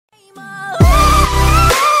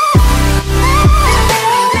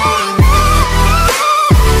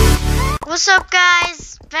What's up,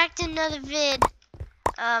 guys? Back to another vid.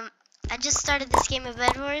 I just started this game of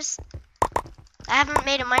Bed Wars. I haven't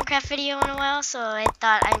made a Minecraft video in a while, so I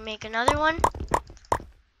thought I'd make another one.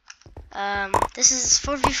 This is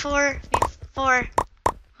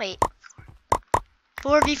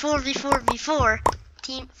 4v4v4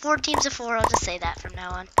 team, 4 teams of 4. I'll just say that from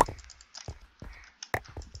now on.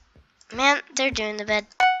 Man, they're doing the bed.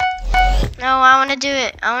 No, I want to do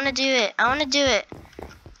it. I want to do it. I want to do it.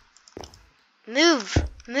 Move.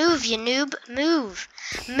 Move, you noob. Move.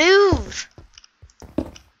 Move.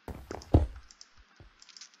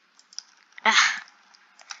 Ah.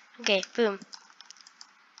 Okay, boom.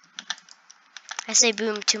 I say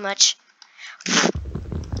boom too much.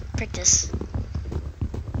 Frick this.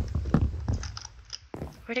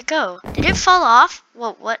 Where'd it go? Did it fall off?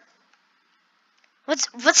 Whoa, what?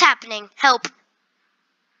 What's happening? Help.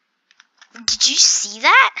 Did you see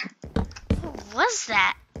that? What was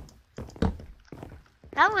that?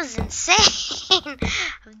 That was insane.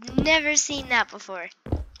 I've never seen that before.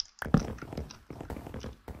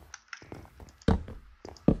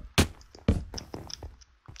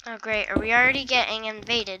 Oh great, are we already getting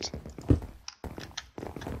invaded?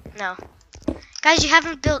 No. Guys, you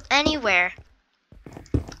haven't built anywhere.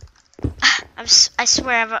 I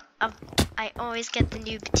swear I always get the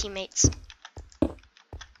noob teammates.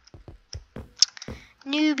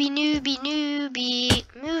 Newbie, newbie, newbie.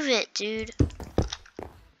 Move it, dude.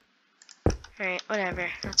 Alright,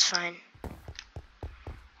 whatever. That's fine.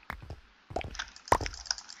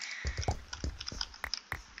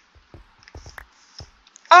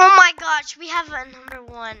 Oh my gosh, we have a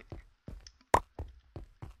 #1.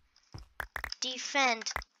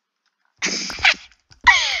 Defend.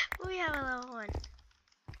 We have a level 1.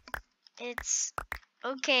 It's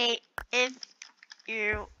okay if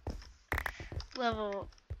you're level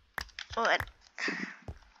 1.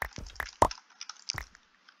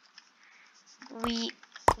 We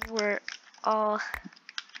were all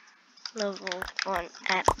level 1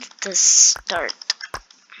 at the start.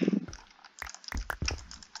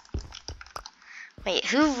 Wait,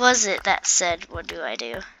 who was it that said, what do I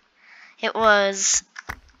do? It was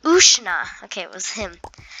Ushna. Okay, it was him.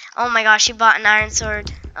 Oh my gosh, he bought an iron sword.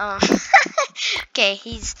 Okay,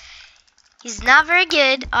 he's not very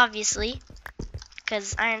good, obviously,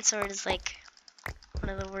 because iron sword is like one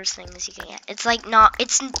of the worst things you can get. It's like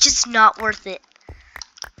it's just not worth it.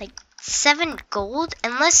 Like 7 gold,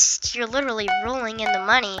 unless you're literally rolling in the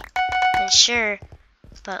money, then sure.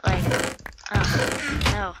 But like,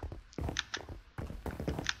 no.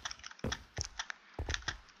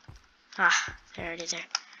 Ah, they're already there.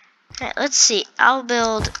 Alright, let's see. I'll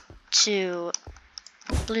build 2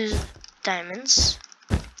 blue diamonds,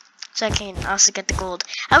 so I can also get the gold.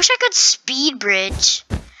 I wish I could speed bridge.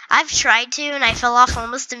 I've tried to, and I fell off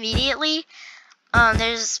almost immediately.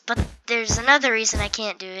 There's another reason I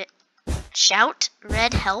can't do it. Shout,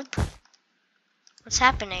 red, help. What's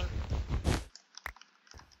happening?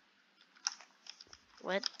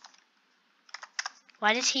 What?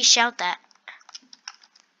 Why did he shout that?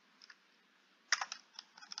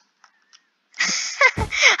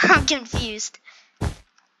 I'm confused.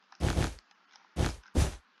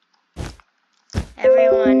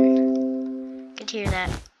 Everyone could hear that.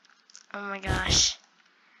 Oh my gosh.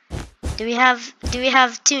 Do we have 2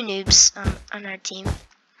 noobs on our team?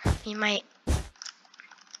 We might.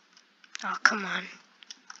 Oh, come on.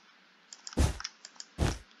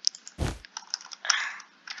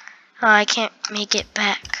 Oh, I can't make it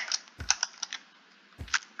back.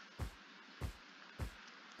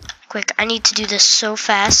 Quick, I need to do this so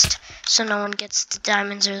fast so no one gets the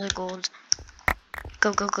diamonds or the gold.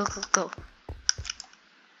 Go, go, go, go, go.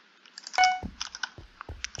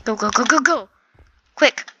 Go, go, go, go, go.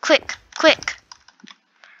 Quick, quick, quick.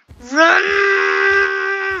 Run!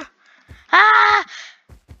 Ah!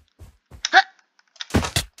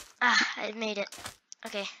 Ah, I made it.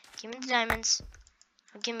 Okay, give me the diamonds.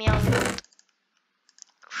 Give me all the gold.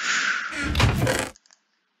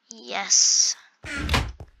 Yes.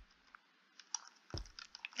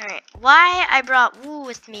 Alright, why I brought Woo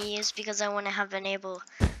with me is because I wouldn't have been able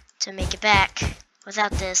to make it back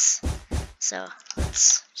without this. So,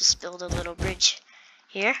 let's just build a little bridge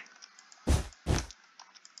here.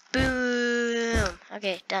 Boom!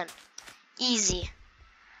 Okay, done. Easy.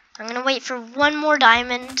 I'm gonna wait for 1 more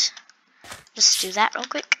diamond. Just do that real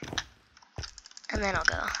quick. And then I'll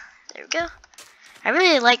go. There we go. I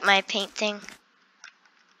really like my paint thing.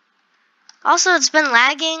 Also, it's been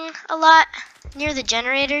lagging a lot near the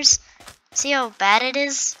generators. See how bad it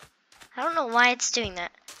is? I don't know why it's doing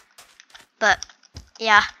that. But,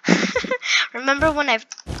 yeah. Remember when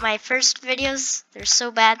my first videos, they're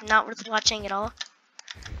so bad, not worth watching at all.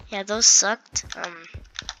 Yeah, those sucked.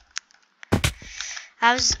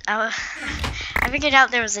 I figured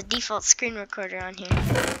out there was a default screen recorder on here,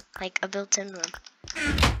 like a built-in one.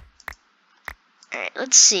 Alright,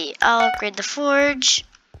 let's see. I'll upgrade the forge.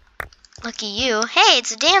 Lucky you. Hey,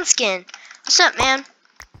 it's a Dan skin. What's up, man?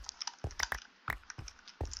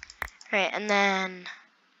 Alright, and then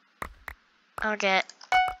I'll get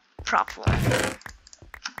prop 1.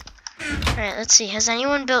 Alright, let's see. Has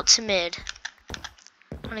anyone built to mid?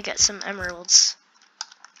 I want to get some emeralds.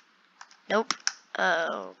 Nope.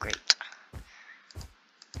 Oh, great.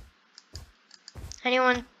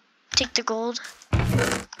 Anyone take the gold?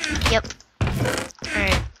 Yep.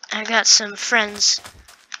 Alright, I got some friends.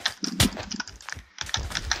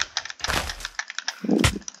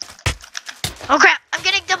 Oh crap, I'm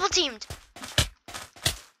getting double teamed.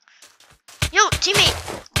 Yo,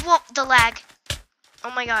 teammate. Whoa, the lag.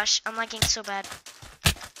 Oh my gosh, I'm lagging so bad.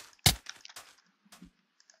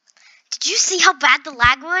 Did you see how bad the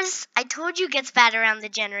lag was? I told you it gets bad around the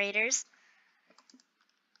generators.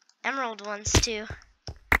 Emerald ones too.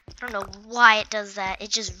 I don't know why it does that.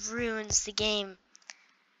 It just ruins the game.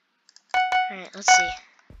 Alright, let's see.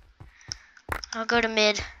 I'll go to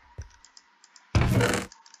mid.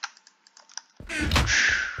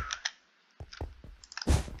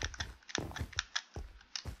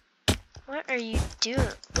 What are you doing?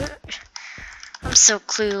 I'm so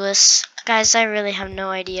clueless. Guys, I really have no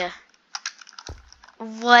idea.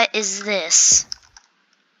 What is this?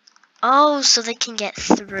 Oh, so they can get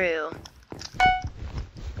through.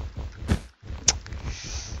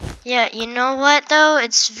 Yeah, you know what though?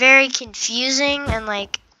 It's very confusing and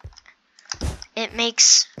like it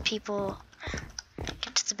makes people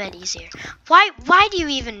get to the bed easier. Why do you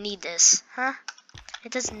even need this? Huh?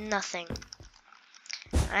 It does nothing.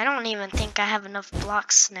 I don't even think I have enough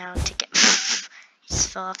blocks now to get he just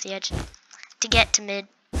fell off the edge. To get to mid.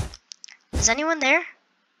 Is anyone there?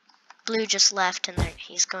 Blue just left and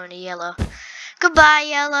he's going to yellow. Goodbye,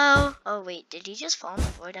 yellow. Oh wait, did he just fall in the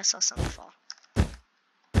void? I saw someone fall.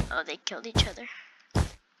 Oh, they killed each other.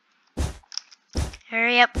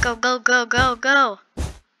 Hurry up, go, go, go, go, go.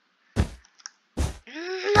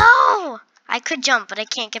 No! I could jump, but I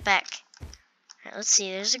can't get back. Alright, let's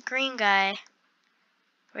see, there's a green guy.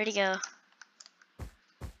 Where'd he go?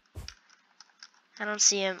 I don't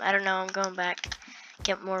see him. I don't know, I'm going back.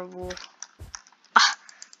 Get more wool. Ah,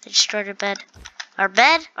 they destroyed our bed. Our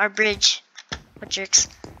bed? Our bridge. What jerks.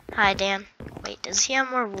 Hi, Dan. Wait, does he have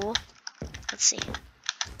more wool? Let's see.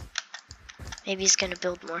 Maybe he's gonna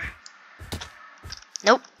build more.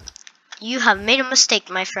 Nope. You have made a mistake,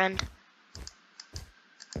 my friend.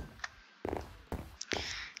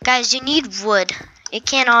 Guys, you need wood. It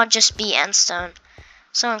can't all just be endstone.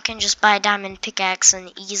 Someone can just buy a diamond pickaxe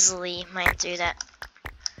and easily mine through that.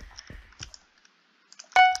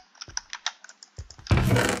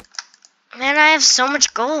 Man, I have so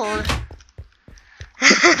much gold.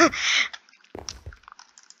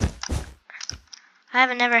 I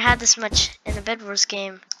haven't ever had this much in a Bed Wars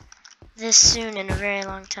game this soon in a very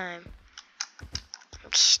long time. I'm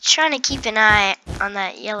trying to keep an eye on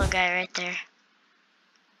that yellow guy right there.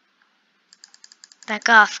 Back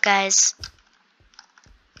off, guys.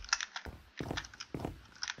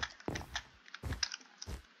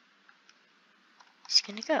 He's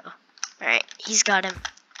gonna go. Alright, he's got him.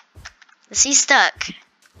 Is he stuck?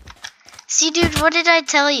 See, dude, what did I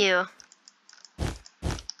tell you?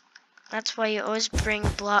 That's why you always bring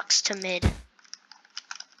blocks to mid.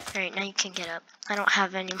 Alright, now you can get up. I don't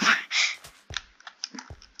have any more.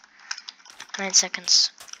 9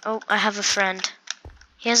 seconds. Oh, I have a friend.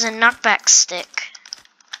 He has a knockback stick.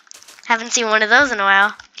 Haven't seen one of those in a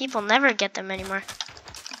while. People never get them anymore.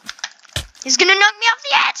 He's gonna knock me off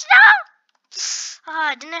the edge! No!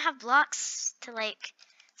 Ah, didn't I have blocks to, like,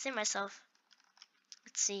 save myself?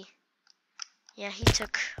 Let's see. Yeah, he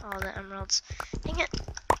took all the emeralds. Dang it.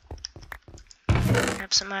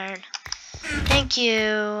 Grab some iron. Thank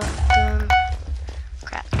you. Boom.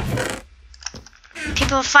 Crap.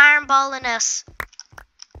 People are fireballing us.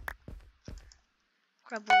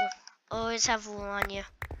 Grab wool. Always have wool on you.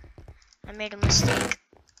 I made a mistake.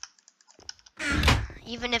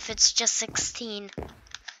 Even if it's just 16,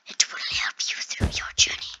 it will help you through your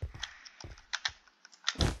journey.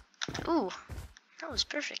 Ooh, that was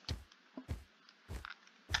perfect.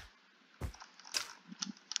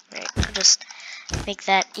 Right, I'll just make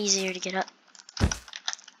that easier to get up.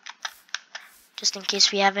 Just in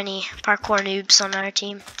case we have any parkour noobs on our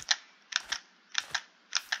team.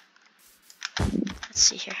 Let's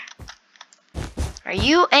see here. Are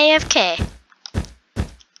you AFK?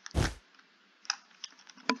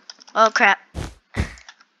 Oh crap.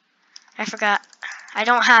 I forgot. I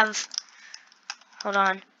don't have... Hold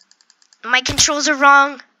on. My controls are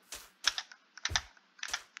wrong.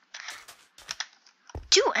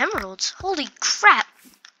 2 emeralds. Holy crap.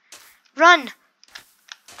 Run.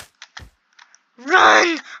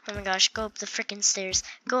 Run! Oh my gosh, go up the frickin' stairs.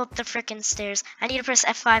 Go up the frickin' stairs. I need to press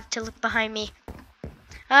F5 to look behind me.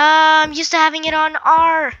 I'm used to having it on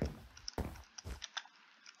R.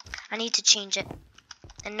 I need to change it.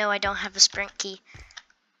 And no, I don't have a sprint key.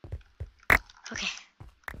 Okay.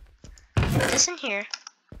 Put this in here.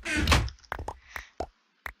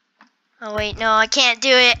 Oh wait, no, I can't do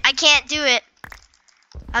it. I can't do it.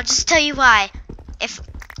 I'll just tell you why.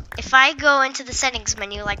 If I go into the settings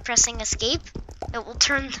menu, like pressing escape, it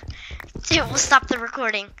will stop the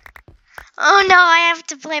recording. Oh no, I have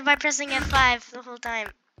to play by pressing F5 the whole time.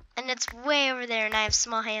 And it's way over there and I have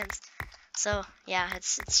small hands. So, yeah,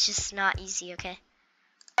 it's just not easy, okay?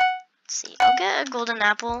 Let's see. I'll get a golden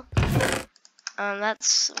apple.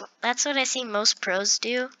 That's what I see most pros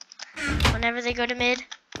do whenever they go to mid.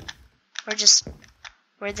 Or just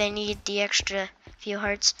where they need the extra few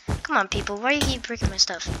hearts. Come on, people, why do you keep breaking my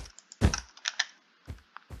stuff?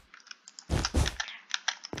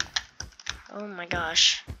 Oh my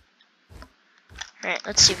gosh. Alright,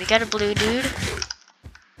 let's see. We got a blue dude.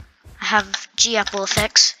 I have G-Apple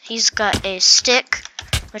effects. He's got a stick,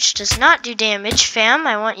 which does not do damage. Fam,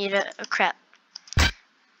 I want you to... Oh, crap.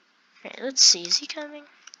 Alright, let's see. Is he coming?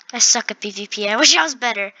 I suck at PvP. I wish I was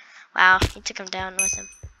better. Wow, he took him down with him.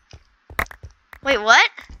 Wait, what?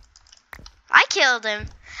 I killed him.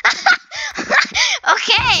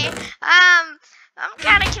 Okay. I'm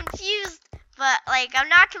kind of confused, but, like, I'm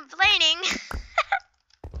not complaining.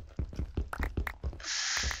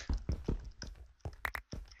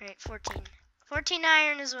 Alright, 14. 14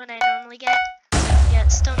 iron is what I normally get. Yeah,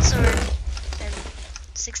 stone sword and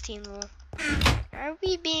 16 wool. Are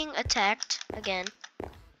we being attacked again?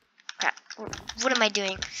 Crap. What am I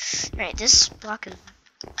doing? Alright, this block is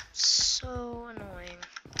so annoying.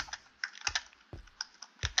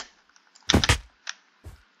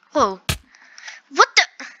 Whoa. What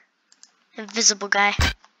the? Invisible guy.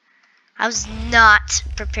 I was not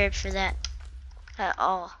prepared for that at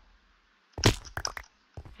all.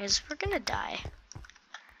 Guys, we're gonna die.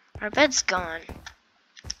 Our bed's gone.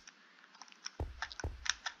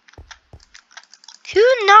 Who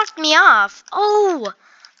knocked me off? Oh!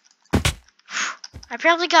 I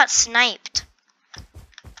probably got sniped.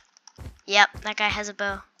 Yep, that guy has a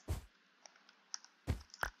bow.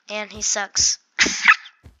 And he sucks.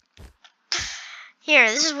 Here,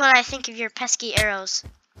 this is what I think of your pesky arrows.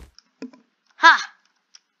 Ha!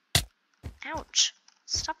 Ouch.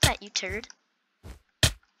 Stop that, you turd.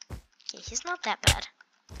 Okay, he's not that bad.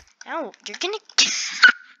 Ow, you're gonna...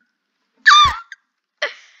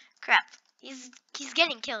 Crap. He's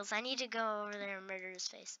getting kills. I need to go over there and murder his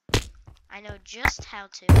face. I know just how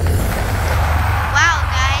to. Wow,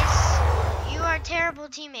 guys. You are terrible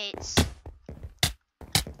teammates.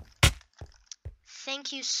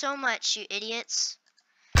 Thank you so much, you idiots.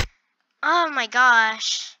 Oh my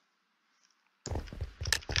gosh.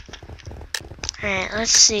 Alright,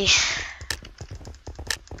 let's see.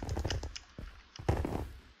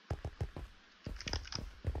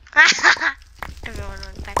 Everyone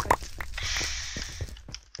went backwards.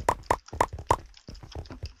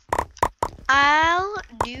 I'll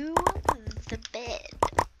do the bed.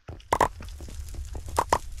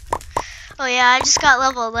 Oh yeah, I just got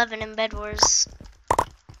level 11 in Bed Wars.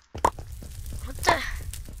 What the?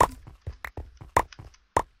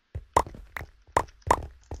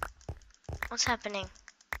 What's happening?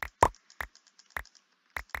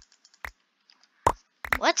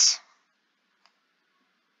 What?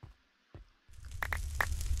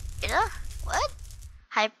 Yeah? What?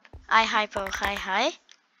 Hypo, hi.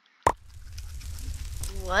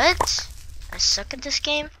 What? I suck at this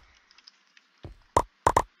game.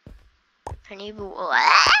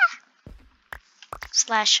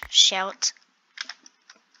 Slash shout.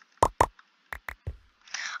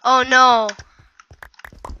 Oh no.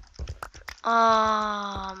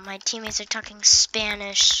 Oh, my teammates are talking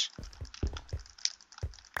Spanish.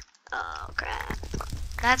 Oh crap.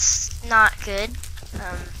 That's not good.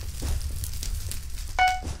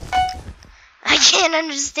 I can't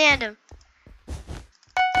understand him.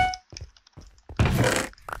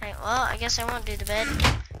 Alright, well, I guess I won't do the bed.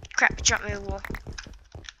 Crap, drop me a wool.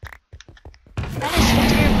 That is a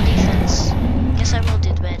terrible defense. Guess I will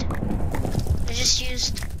do the bed. I just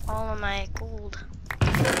used all of my gold.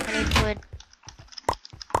 I need wood.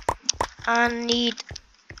 I need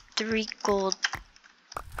 3 gold.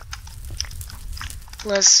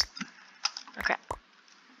 Plus. Oh crap.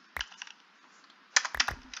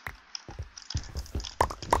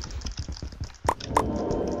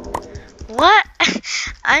 What?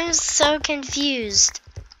 I'm so confused.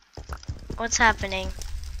 What's happening?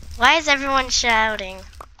 Why is everyone shouting?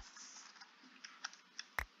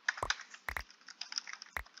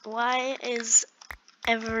 Why is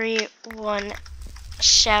everyone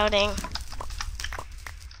shouting?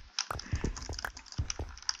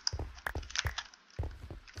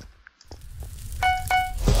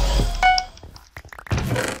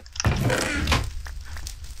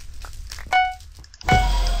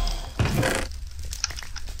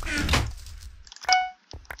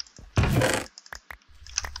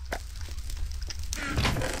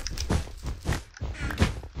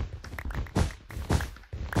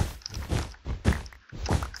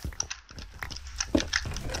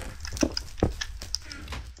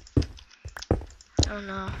 Oh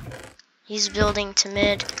no. He's building to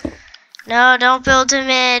mid. No, don't build to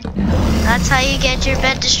mid. That's how you get your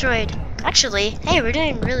bed destroyed. Actually, hey, we're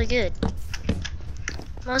doing really good.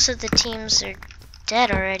 Most of the teams are dead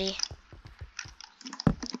already.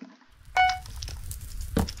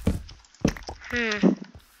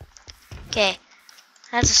 Okay.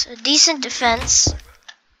 That's a decent defense.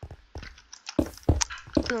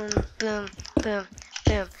 Boom, boom, boom,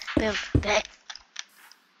 boom, boom. Bang.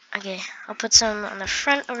 Okay, I'll put some on the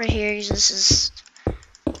front over here. This is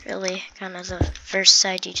really kind of the first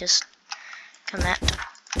side you just come at.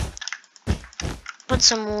 Put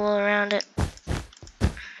some wool around it.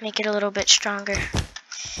 Make it a little bit stronger.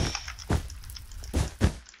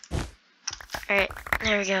 Alright,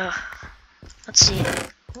 there we go. Let's see.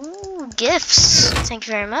 Ooh, gifts. Thank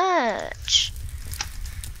you very much.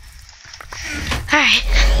 Alright.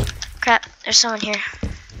 Crap, there's someone here.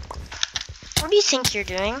 What do you think you're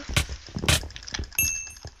doing?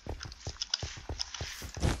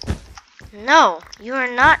 No, you are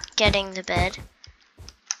not getting the bed.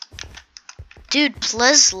 Dude,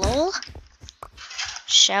 please lol.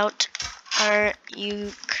 Shout, are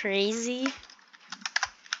you crazy?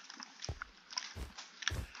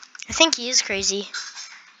 I think he is crazy.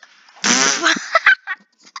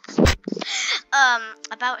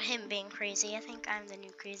 About him being crazy, I think I'm the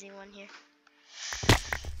new crazy one here.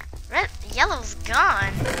 Red, yellow's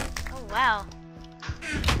gone. Oh wow.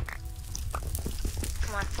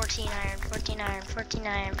 Come on, 14 iron, 14 iron, 14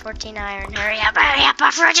 iron, 14 iron. Hurry up,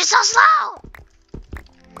 buffer, it's so slow!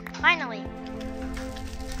 Finally.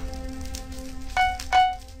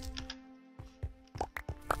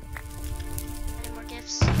 Any more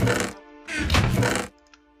gifts?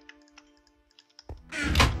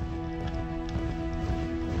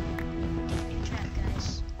 New trap,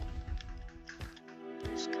 guys.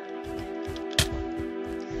 Who's coming?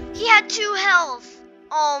 He had 2 health!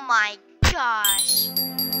 Oh my gosh.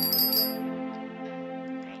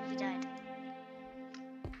 Alright, he died.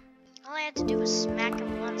 All I had to do was smack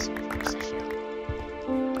him once, and of course I failed.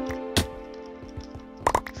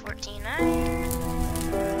 14 iron.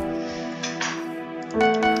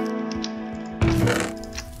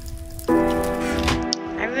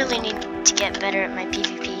 I really need to get better at my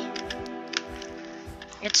PvP.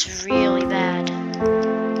 It's really bad.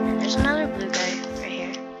 And there's another blue guy right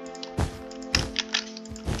here.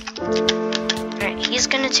 Alright, he's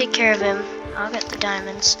gonna take care of him. I'll get the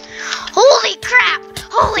diamonds. Holy crap!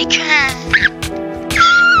 Holy crap!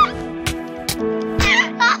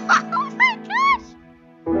 Oh my gosh!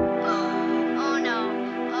 Oh no.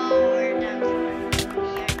 Oh, we're done for. We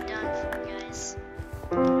are done for, guys.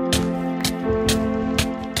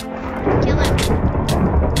 Kill him.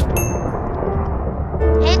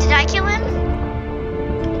 Hey, did I kill him?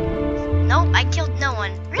 Nope, I killed no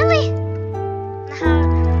one. Really?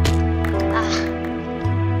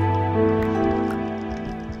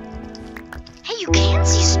 Hey, you can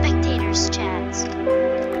see spectators' chats.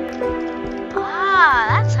 Ah,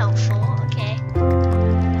 that's helpful. Okay. I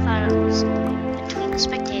thought it was between the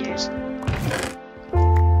spectators.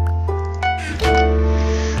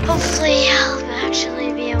 Hopefully, I'll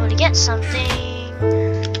actually be able to get something.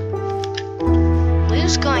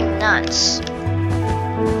 Blue's going nuts.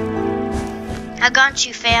 I got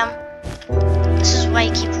you, fam. This is why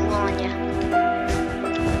you keep rolling ya.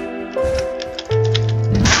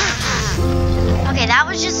 Okay, that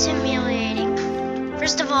was just humiliating.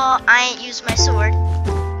 First of all, I ain't used my sword.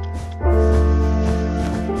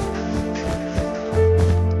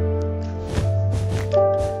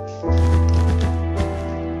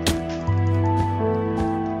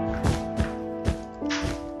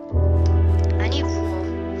 I need wool.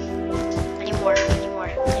 I need more. I need more.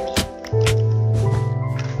 I mean.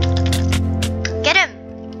 Get him!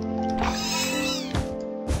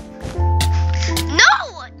 No!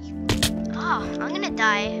 Oh, I'm gonna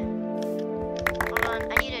die. Hold on,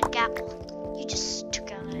 I need a gapple. You just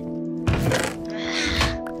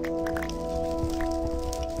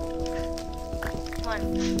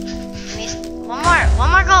one. Give me one more.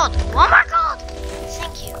 One more gold. One more gold.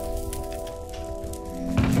 Thank you.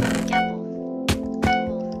 Apple.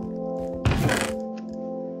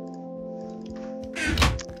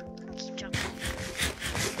 I'll keep jumping.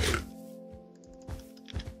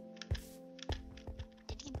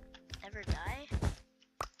 Did he ever die?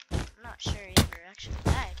 I'm not sure he ever actually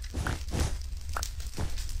died.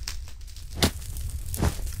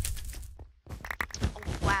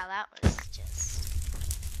 Wow, that was just...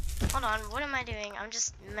 Hold on, what am I doing? I'm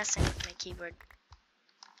just messing with my keyboard.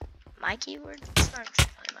 My keyboard? It's not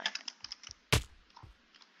exactly mine.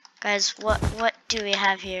 Guys, what do we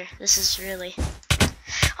have here? This is really...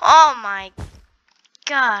 Oh my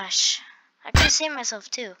gosh. I could have saved myself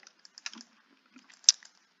too.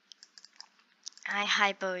 Hi,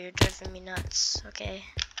 Hypo, you're driving me nuts, okay?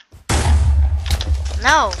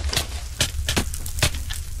 No!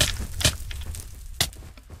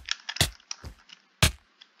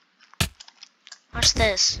 What's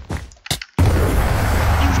this?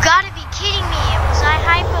 You've got to be kidding me! It was I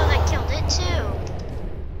Hypo that killed it too.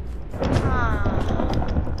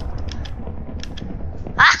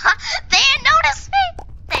 They didn't notice me!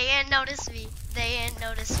 They didn't notice me. They didn't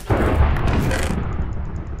notice me.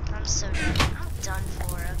 I'm so done. I'm done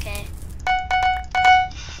for, okay?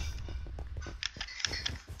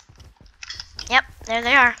 Yep, there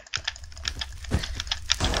they are.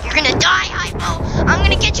 You're gonna die, Hypo! I'm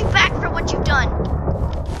gonna get you back for what you've done.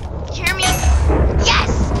 You hear me?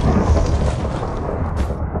 Yes!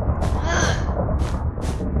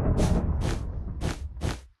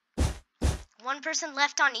 One person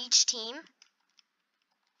left on each team.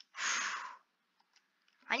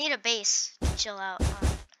 I need a base to chill out.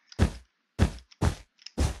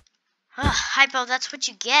 Hypo, that's what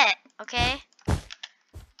you get, okay?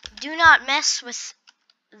 Do not mess with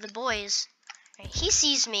the boys. He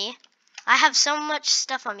sees me. I have so much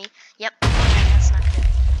stuff on me. Yep. That's not good.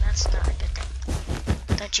 That's not a good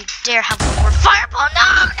thing. Don't you dare have one more fireball. No,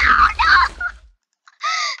 no, no.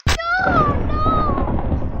 No, no.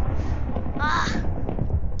 Ah.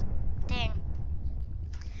 Dang.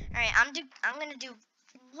 Alright, I'm gonna do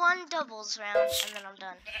one doubles round and then I'm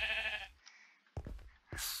done.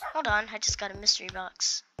 Hold on, I just got a mystery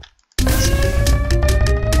box. Wait, I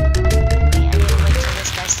need to wait till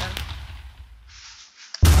this guy's done.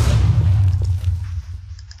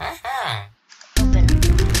 Open.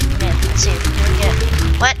 Okay, let's see. What do we get?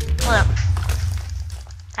 What? Hold up.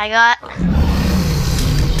 I got...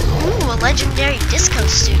 Ooh, a legendary disco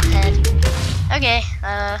suit head. Okay,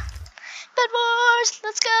 Bed Wars!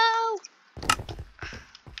 Let's go!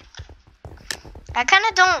 I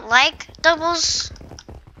kinda don't like doubles.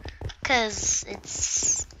 Cause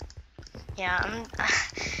it's... Yeah,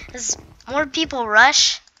 as more people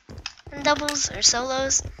rush in doubles or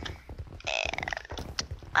solos.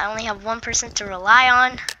 I only have one person to rely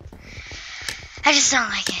on. I just don't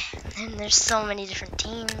like it. And there's so many different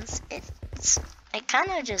teams. It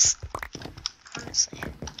kind of just, honestly.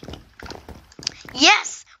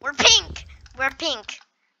 Yes, we're pink. We're pink.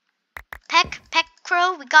 Peck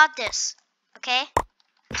Crow, we got this. Okay.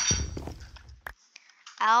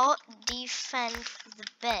 I'll defend the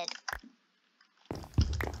bed.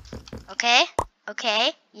 Okay.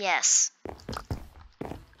 Okay. Yes.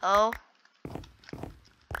 Oh.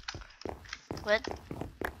 What?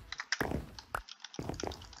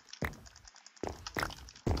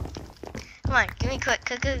 Come on, give me quick.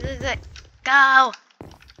 Go!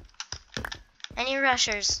 Any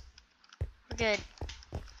rushers? We're good.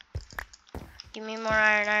 Give me more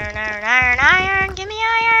iron. Give me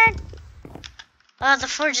iron! Oh, the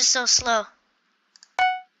forge is so slow.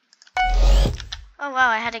 Oh wow,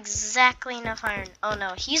 I had exactly enough iron. Oh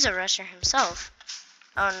no, he's a rusher himself.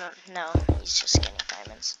 Oh no, he's just getting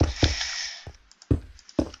diamonds.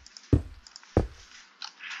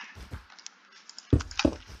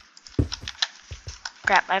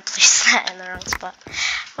 Crap, I placed that in the wrong spot.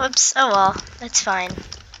 Whoops, oh well, that's fine.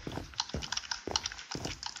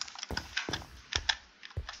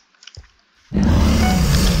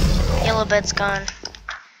 Yellow bed's gone.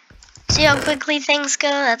 See how quickly things go?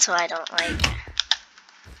 That's what I don't like.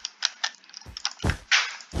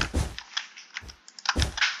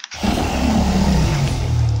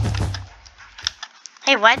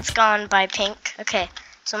 Hey, white's gone by pink. Okay,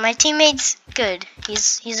 so my teammate's good.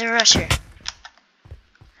 He's a rusher.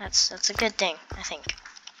 That's a good thing, I think.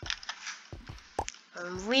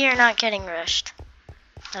 We are not getting rushed.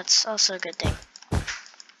 That's also a good thing.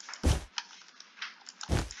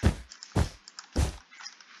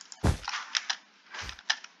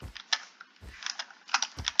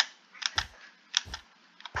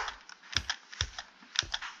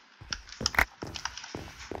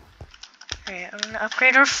 Alright, I'm gonna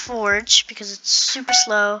upgrade our forge because it's super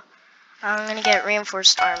slow. I'm gonna get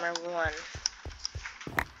reinforced armor 1.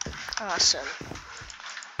 Awesome.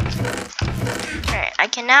 Alright, I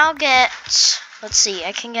can now get, let's see,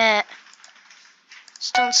 I can get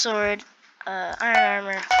stone sword, iron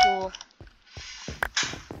armor, cool.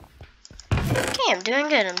 Okay, I'm doing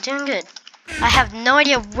good. I have no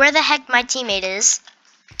idea where the heck my teammate is.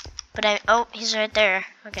 But oh, he's right there.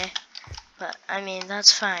 Okay. But, I mean,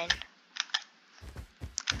 that's fine.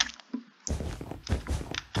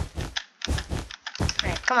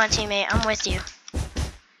 Alright, come on, teammate. I'm with you.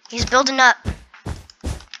 He's building up.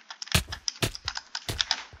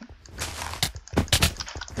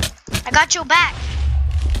 I got your back.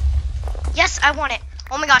 Yes, I want it.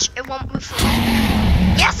 Oh my gosh, it won't move forward.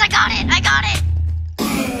 Yes, I got it.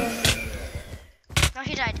 No,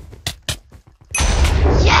 he died.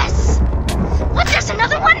 Yes! What? There's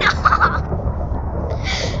another one?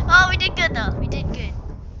 Oh, we did good though. We did good.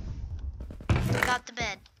 We got the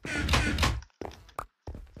bed.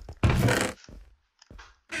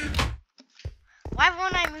 Why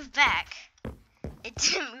won't I move back? It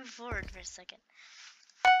didn't move forward for a second.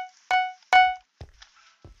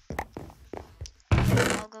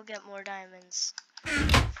 I'll go get more diamonds.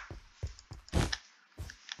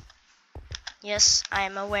 Yes, I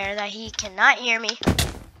am aware that he cannot hear me.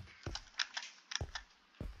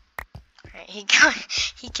 Alright, he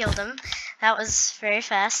killed him. That was very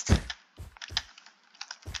fast.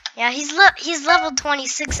 Yeah, he's level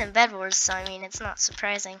 26 in Bed Wars, so I mean, it's not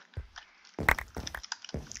surprising.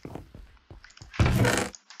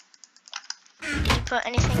 Did you put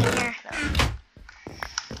anything in here? No.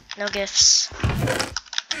 No gifts.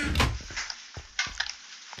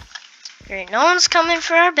 Great, no one's coming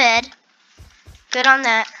for our bed. Good on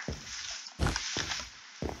that.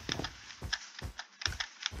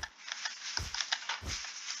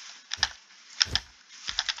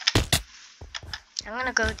 I'm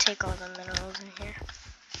gonna go take all the minerals in here.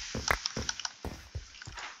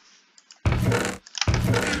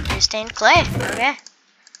 Restained clay, okay.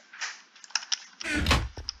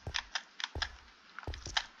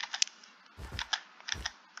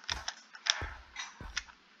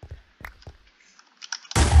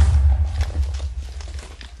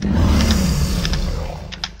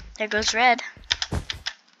 There goes red.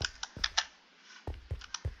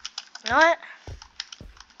 You know what?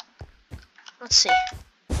 Let's see.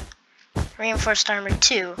 Reinforced armor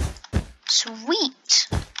 2. Sweet!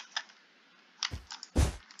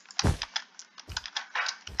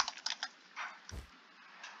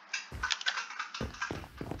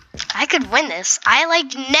 I could win this. I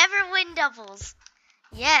like never win doubles.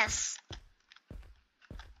 Yes.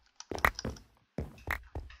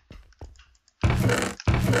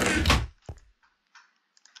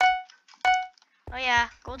 Oh yeah,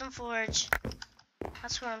 Golden Forge.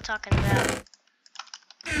 That's what I'm talking about.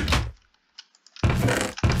 I'm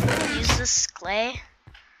gonna use this clay.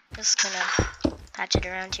 Just gonna patch it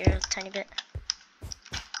around here a tiny bit.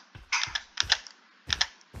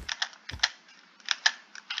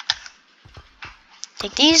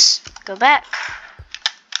 Take these, go back.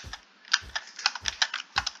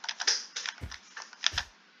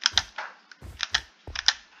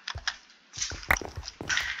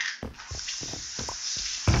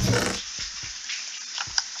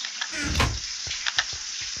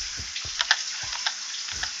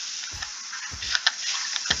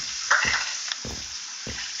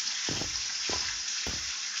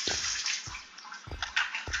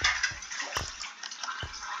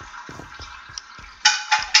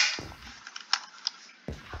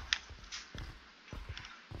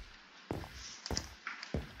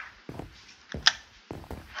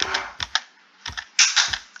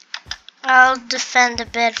 I'll defend the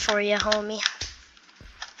bed for you, homie.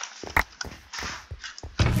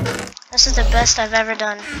 This is the best I've ever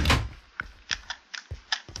done.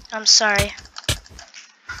 I'm sorry.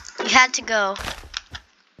 You had to go.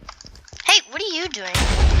 Hey, what are you doing?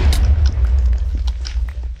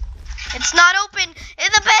 It's not open!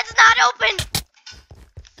 The bed's not open!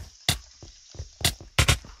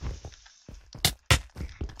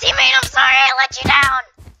 Teammate, I'm sorry I let you down!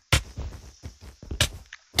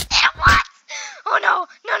 What? Oh no!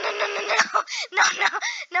 No!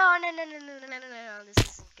 This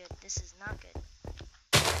isn't good. This is not good.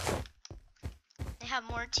 They have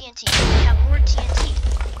more TNT.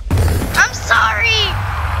 I'm sorry!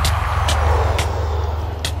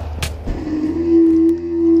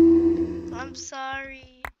 I'm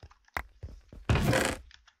sorry.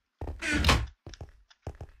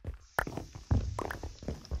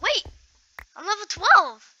 Wait! I'm level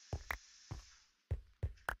 12!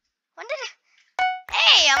 When did it...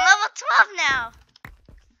 Hey, I'm level level 12 now.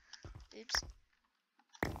 Oops.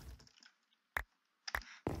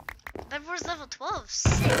 Bed Wars level 12.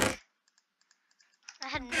 Sick. I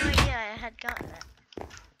had no idea I had gotten that.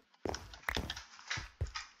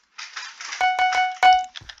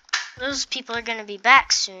 Those people are gonna be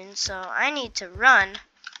back soon, so I need to run.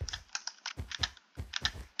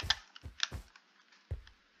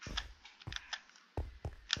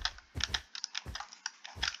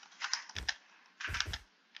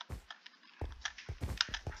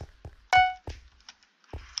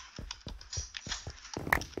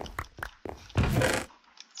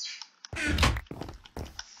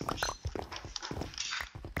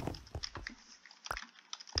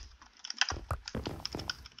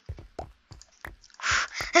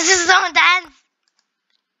 This is so intense!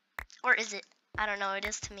 Or is it? I don't know, it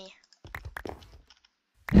is to me.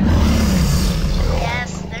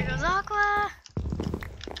 Yes, there goes Aqua!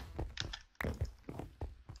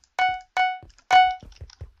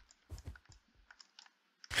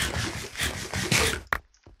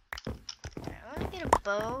 Alright, I want to get a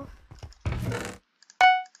bow.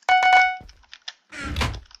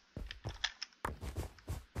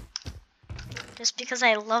 Just because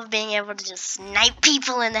I love being able to just snipe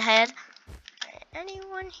people in the head. Alright,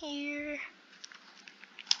 anyone here?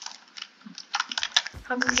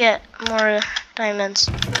 I'll go get more diamonds.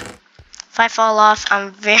 If I fall off, I'm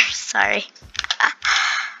very sorry.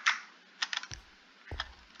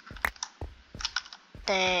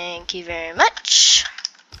 Thank you very much.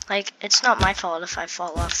 Like, it's not my fault if I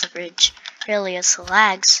fall off the bridge. Really, it's the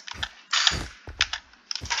lags.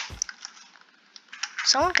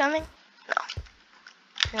 Someone coming? No.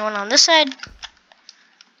 Anyone on this side?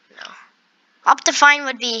 No. Optifine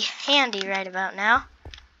would be handy right about now.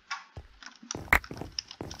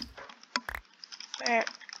 Where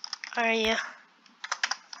are you?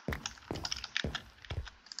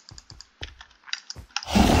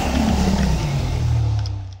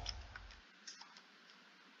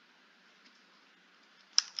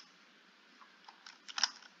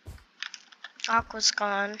 Aqua's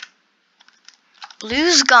gone.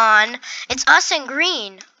 Blue's gone. It's us and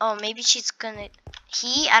green. Oh, maybe she's gonna...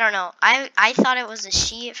 He? I don't know. I thought it was a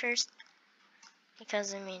she at first.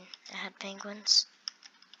 Because, I mean, it had penguins.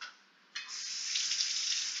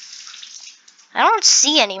 I don't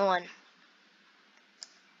see anyone.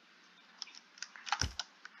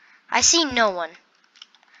 I see no one.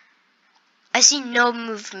 I see no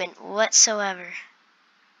movement whatsoever.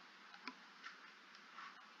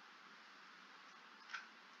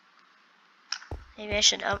 Maybe I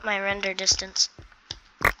should up my render distance.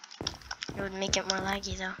 It would make it more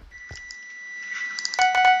laggy though.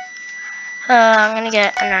 I'm gonna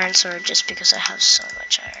get an iron sword just because I have so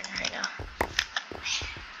much iron right now.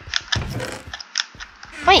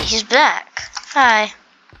 Wait, he's back. Hi.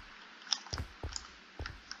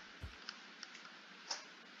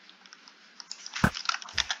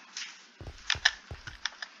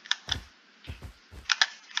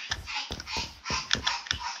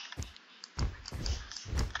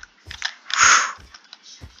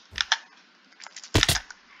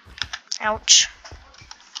 Ouch.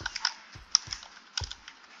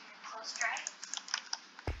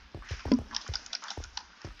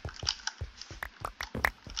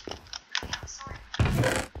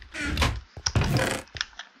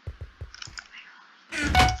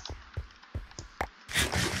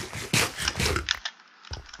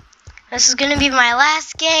 This is gonna be my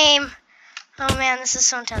last game. Oh man, this is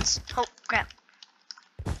so intense. Oh crap.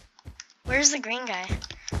 Where's the green guy?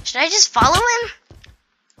 Should I just follow him?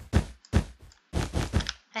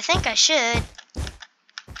 I think I should.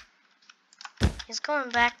 He's going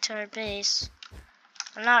back to our base.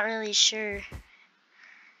 I'm not really sure.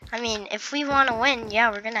 I mean, if we want to win, yeah,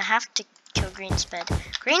 we're gonna have to kill Green's bed.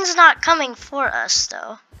 Green's not coming for us,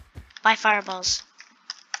 though. By fireballs.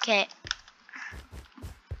 Okay.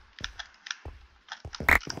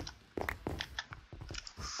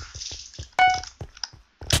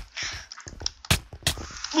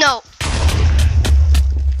 No.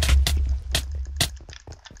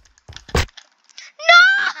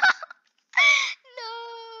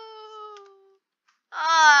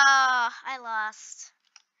 I lost.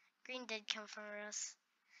 Green did come for us.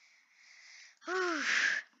 Whew.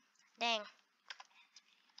 Dang.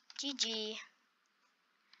 GG.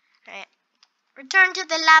 Alright. Return to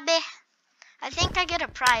the lobby. I think I get a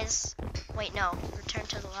prize. Wait, no. Return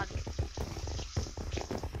to the lobby.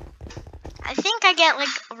 I think I get like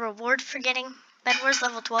a reward for getting Bed Wars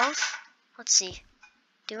level 12. Let's see.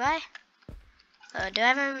 Do I? Do I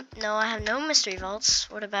have a... No, I have no mystery vaults.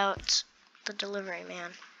 What about the delivery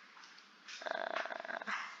man?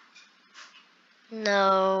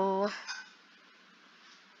 No.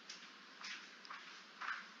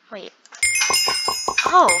 Wait.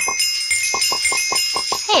 Oh.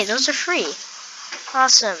 Hey, those are free.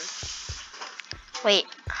 Awesome. Wait.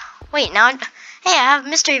 Wait, now hey, I have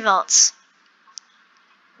mystery vaults.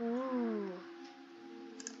 Ooh.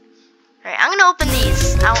 Alright, I'm gonna open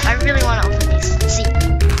these. I really want to open these. Let's see.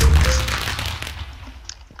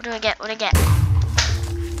 What do I get? What do I get?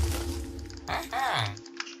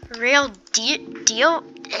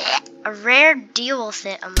 A rare deal with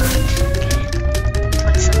it amount. Okay.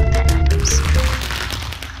 27 pet items.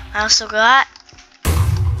 I also got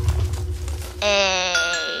a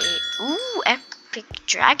epic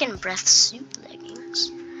dragon breath suit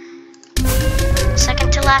leggings.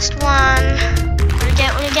 Second to last one. What do you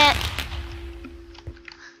get? What do you get?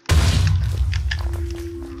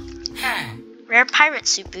 Rare pirate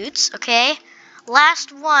suit boots. Okay.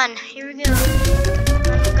 Last one. Here we go.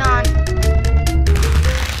 I'm gone.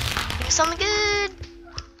 Make something good.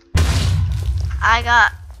 I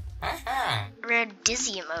got rare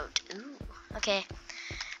dizzy emote. Ooh. Okay.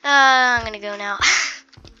 I'm gonna go now.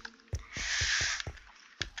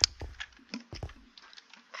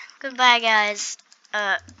 Goodbye, guys.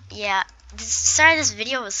 Yeah. Sorry this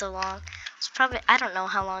video was so long. It's probably, I don't know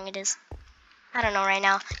how long it is. I don't know right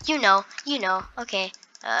now. You know. Okay.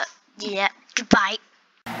 Yeah. Goodbye.